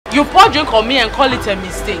You pour drink on me and call it a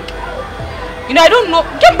mistake. You know, I don't know.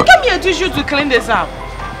 Get me a tissue to clean this up.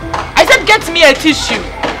 I said get me a tissue.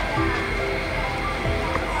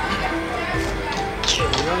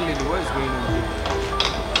 Young lady, what is going on here?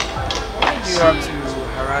 Why do you have to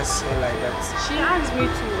harass her like that? She asked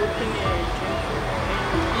me to open a drink.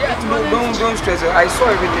 Yeah, don't stress her. I saw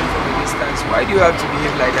everything from a distance. Why do you have to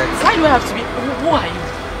behave like that? Why do I have to be? Who are you?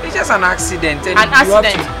 It's just an accident. And an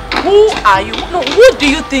accident? Who are you? No, who do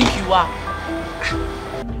you think you are?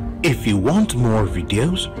 If you want more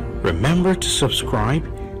videos, remember to subscribe,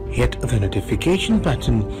 hit the notification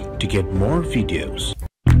button to get more videos.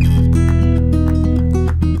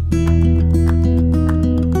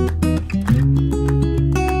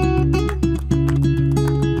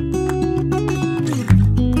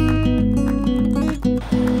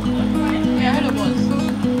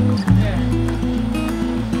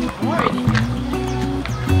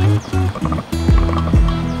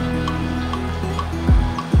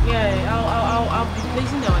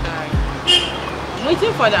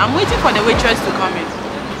 I'm waiting for the waitress to come in.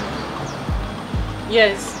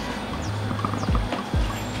 Yes.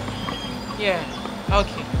 Yeah.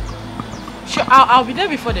 Okay. Sure. I'll be there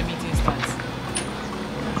before the meeting starts.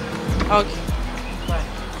 Okay. Bye.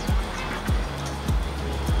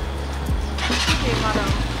 Okay, madam.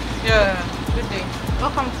 Yeah. Good day.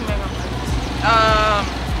 Welcome to Mega Market.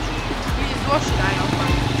 Please, what should I offer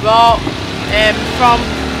you? Well,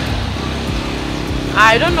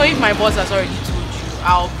 I don't know if my boss has already told you.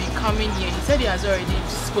 I'll be coming here. He said he has already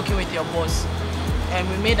spoken with your boss. And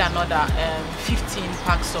we made another 15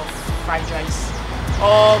 packs of fried rice.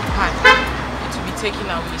 All packed. It will be taken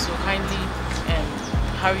away. So kindly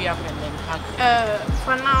hurry up and then pack.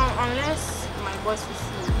 For now, unless my boss is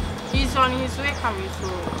here. He's on his way coming, so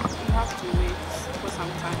you have to wait for some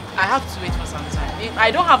time. I have to wait for some time.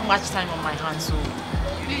 I don't have much time on my hands, so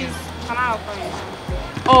please, can I offer you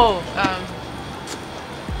something? Oh,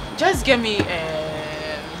 just give me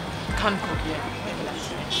canned coke, yeah. Maybe that's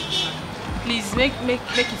it. Please make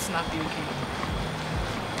it snappy, okay?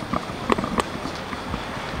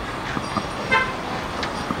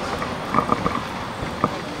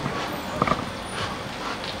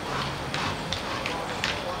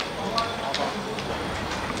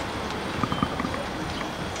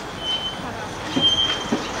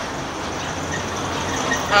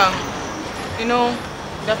 You know,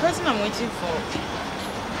 the person I'm waiting for,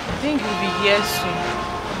 I think he'll be here soon,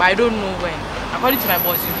 but I don't know when. According to my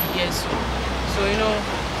boss, he'll be here soon. So, you know,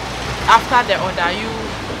 after the order, you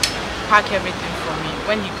pack everything for me.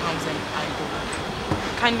 When he comes and I go.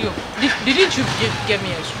 Can you? Didn't you give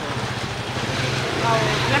me a straw? Oh,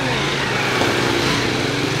 let me.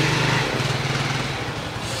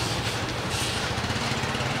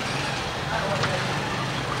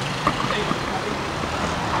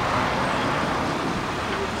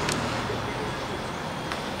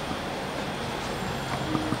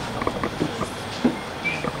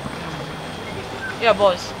 Yeah,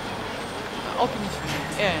 boss. Open it for me.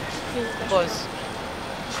 Yeah. Boss.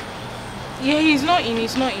 Yeah, he's not in.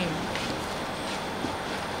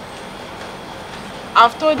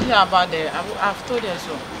 I've told her about the. I've told her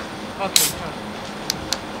so. Okay.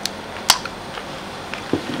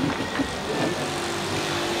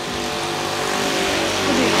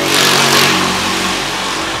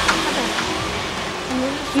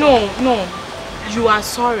 No. You are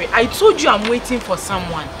sorry. I told you I'm waiting for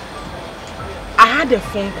someone. I had a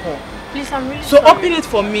phone call. Please, I'm really sorry. So open it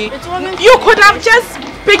for me. You could have just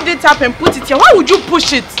picked it up and put it here. Why would you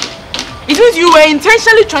push it? It means you were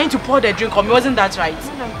intentionally trying to pour the drink on me. Wasn't that right?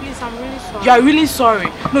 Madam, please, I'm really sorry. You are really sorry.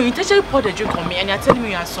 No, you intentionally poured the drink on me and you're telling me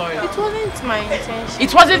you are sorry. It wasn't my intention.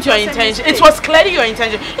 It wasn't your intention. It was clearly your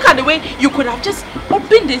intention. Look at the way you could have just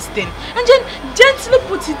opened this thing and then gently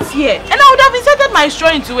put it here. And I would have inserted my straw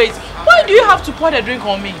into it. Why do you have to pour the drink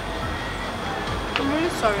on me? I'm really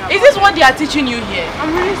sorry about Is this what they are teaching you here?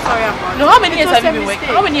 I'm really sorry about it. No, how many years have you been working?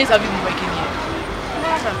 How many years have you been working here?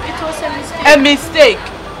 Madam, it was a mistake. A mistake?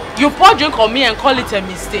 You pour drink on me and call it a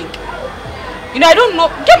mistake. You know, I don't know.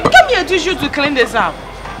 Get me a tissue to clean this up.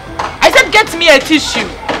 I said get me a tissue.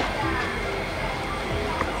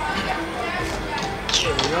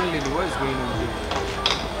 Young lady, what is going on here?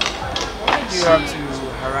 Why do you have to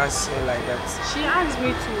harass her like that? She asked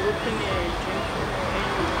me to open a drink.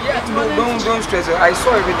 Yeah, don't stress her. I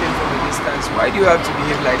saw everything from a distance. Why do you have to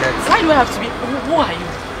behave like that? Why do I have to be? Who are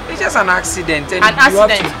you? It's just an accident. And an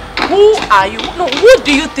accident? Who are you? No, who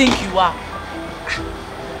do you think you are?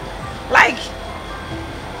 Like,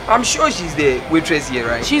 I'm sure she's the waitress here,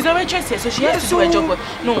 right? She's the waitress here, so she has to do her job.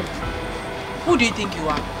 No. Who do you think you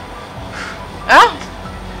are? Huh?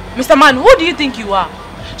 Mr. Man, who do you think you are?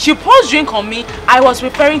 She pours drink on me. I was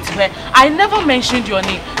referring to her. I never mentioned your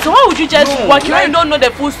name. So why would you just walk? You don't know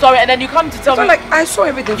the full story, and then you come to tell me. Like I saw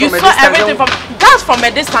everything. You saw everything from. That's from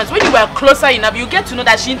a distance. When you were closer enough, you get to know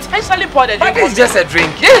that she intentionally poured a drink. But this is just a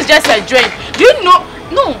drink. This is just a drink. Do you know?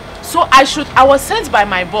 No. So I was sent by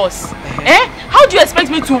my boss. How do you expect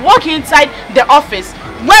me to walk inside the office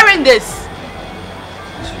wearing this?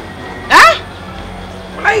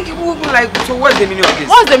 Like, so what's the meaning of this?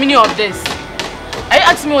 What's the meaning of this? Are you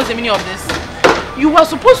asking me what's the meaning of this? You were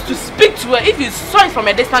supposed to speak to her. If you saw it from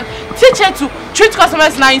a distance, teach her to treat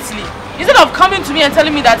customers nicely. Instead of coming to me and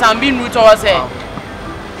telling me that I'm being rude towards her.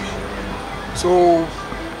 So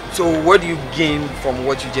what do you gain from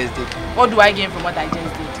what you just did? What do I gain from what I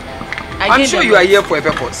just did? I'm sure you are here for a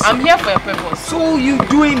purpose. I'm here for a purpose. So you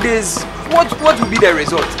doing this, what will be the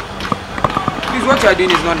result? Please, what you are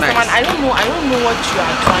doing is not nice. Man, I don't know what you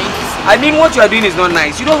are trying to say. I mean, what you are doing is not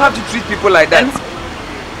nice. You don't have to treat people like that. And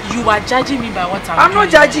you are judging me by what I'm doing. I'm not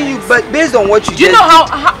judging you, but based on what you do you know how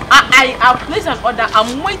I have placed an order?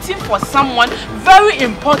 I'm waiting for someone very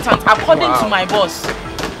important according to my boss.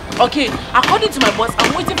 Okay, according to my boss,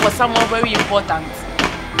 I'm waiting for someone very important.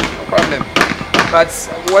 No problem. But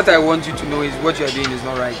what I want you to know is what you are doing is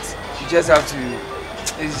not right. You just have to.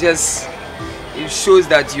 It shows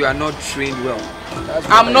that you are not trained well.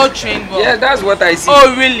 I'm not trained well. Yeah, that's what I see.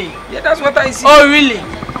 Oh really? Yeah, that's what I see. Oh really?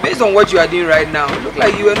 Based on what you are doing right now, it looks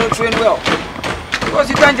like you are not trained well. Because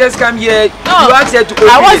you can't just come here. No, you ask her to open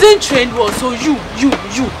I wasn't trained well, so you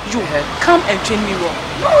come and train me well.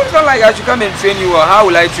 No, it's not like I should come and train you well. How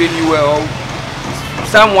will I train you well?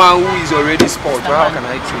 Someone who is already spoiled. How can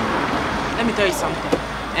I train you? Let me tell you something.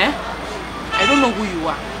 I don't know who you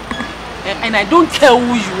are. And I don't care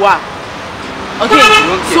who you are. Okay?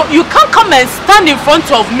 So you can't come and stand in front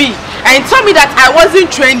of me and tell me that I wasn't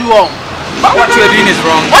trained well. But what you are doing is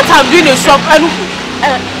wrong. What I'm doing is wrong. And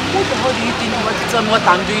what the hell do you think you want to tell me what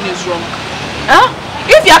I'm doing is wrong?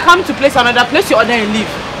 If you are coming to place another, place your order and leave.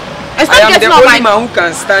 And I am the only man who can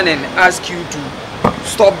stand and ask you to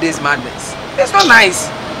stop this madness. It's not nice.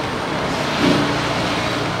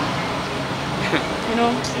 You know,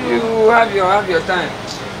 you have your time.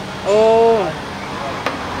 Oh.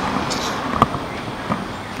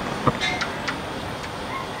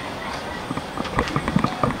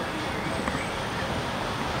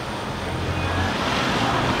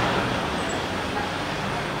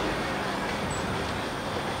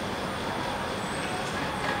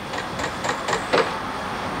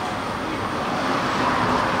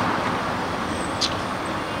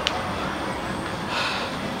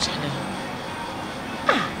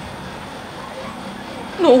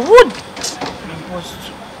 No,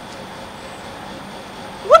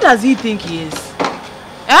 what does he think he is?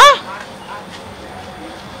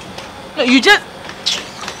 No, you just...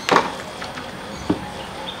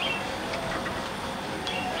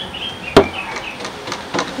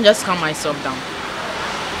 Just calm myself down.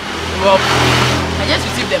 Well, I just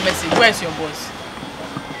received the message. Where's your boss?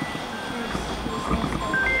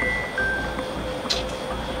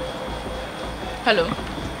 Hello?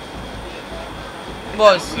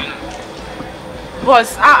 Boss,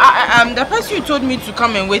 the person you told me to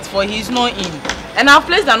come and wait for, he's not in. And I've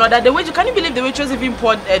placed an order. Can you believe the waitress even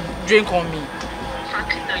poured a drink on me?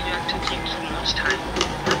 Fatima, you are taking too much time.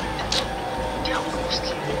 They are almost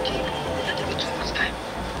okay. You're taking too much time.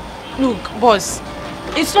 Look, boss,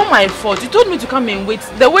 it's not my fault. You told me to come and wait.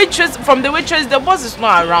 The waitress, the boss is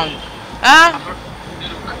not around. Look,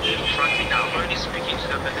 Fatima, I'm already speaking to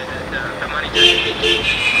the manager.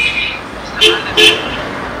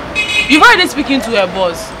 You've already speaking to her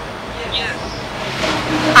boss? Yes.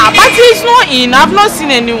 But he's not in. I've not seen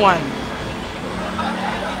anyone.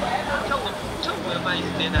 Tell whoever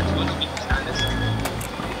is there that you want to meet Mr. Anderson.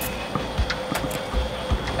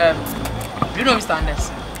 Do you know Mr.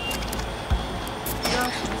 Anderson?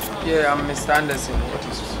 Yeah, I'm Mr. Anderson. What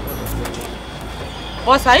is this?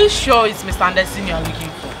 Boss, are you sure it's Mr. Anderson you are looking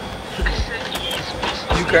for? I said yes.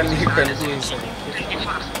 You can go inside.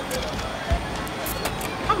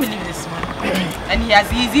 I can't believe this man. And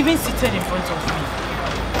he's even seated in front of me.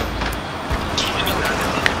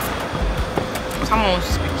 Someone wants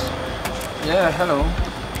to speak. Yeah, hello.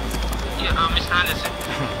 Yeah, Mr. Anderson.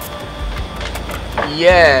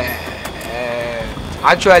 Yeah.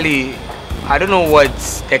 Actually, I don't know what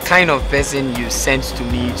the kind of person you sent to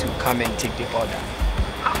me to come and take the order.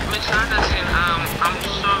 Mr. Anderson, I'm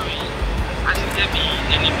sorry. I think there be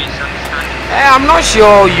any misunderstanding. I'm not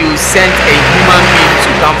sure you sent a human being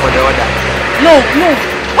to come for the order. No.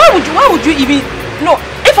 Why would you even... No,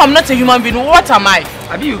 if I'm not a human being, what am I?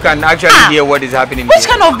 I mean, you can actually hear what is happening. Which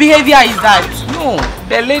kind of behavior is that? No, No,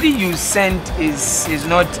 the lady you sent is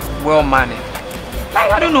not well mannered.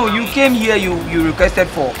 Like, I don't know, you came here, you requested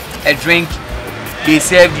for a drink, they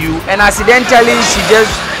served you, and accidentally she just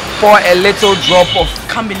poured a little drop of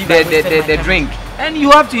Can't believe the drink. And you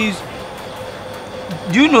have to use.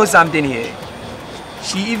 Do you know something here?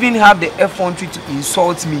 She even have the effrontery to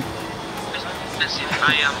insult me. Listen,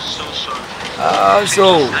 I am so sorry. I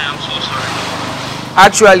am so sorry.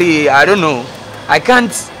 Actually, I don't know. I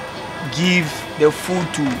can't give the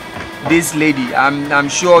food to this lady. I'm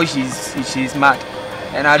sure she's mad,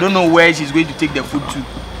 and I don't know where she's going to take the food to.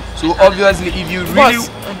 So obviously,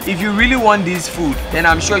 if you really want this food, then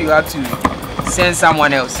I'm sure you have to send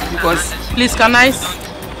someone else. Because please, can I? We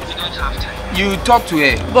don't have time. You talk to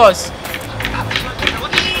her, Boss.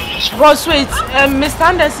 Boss, wait. Mr.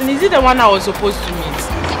 Anderson, is he the one I was supposed to meet?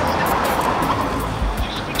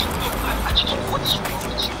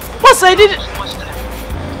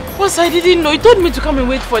 Boss, I didn't know. He told me to come and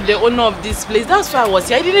wait for the owner of this place. That's why I was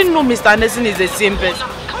here. I didn't know Mr. Anderson is the same person.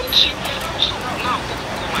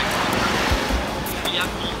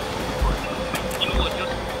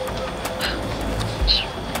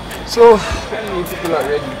 so when people are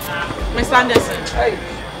ready. Mr. Anderson. Hey.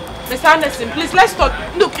 Mr. Anderson, please, let's talk.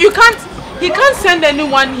 Look, he can't send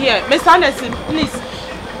anyone here. Mr. Anderson, please.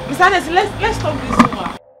 Mr. Anderson, let's talk this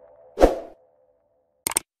over.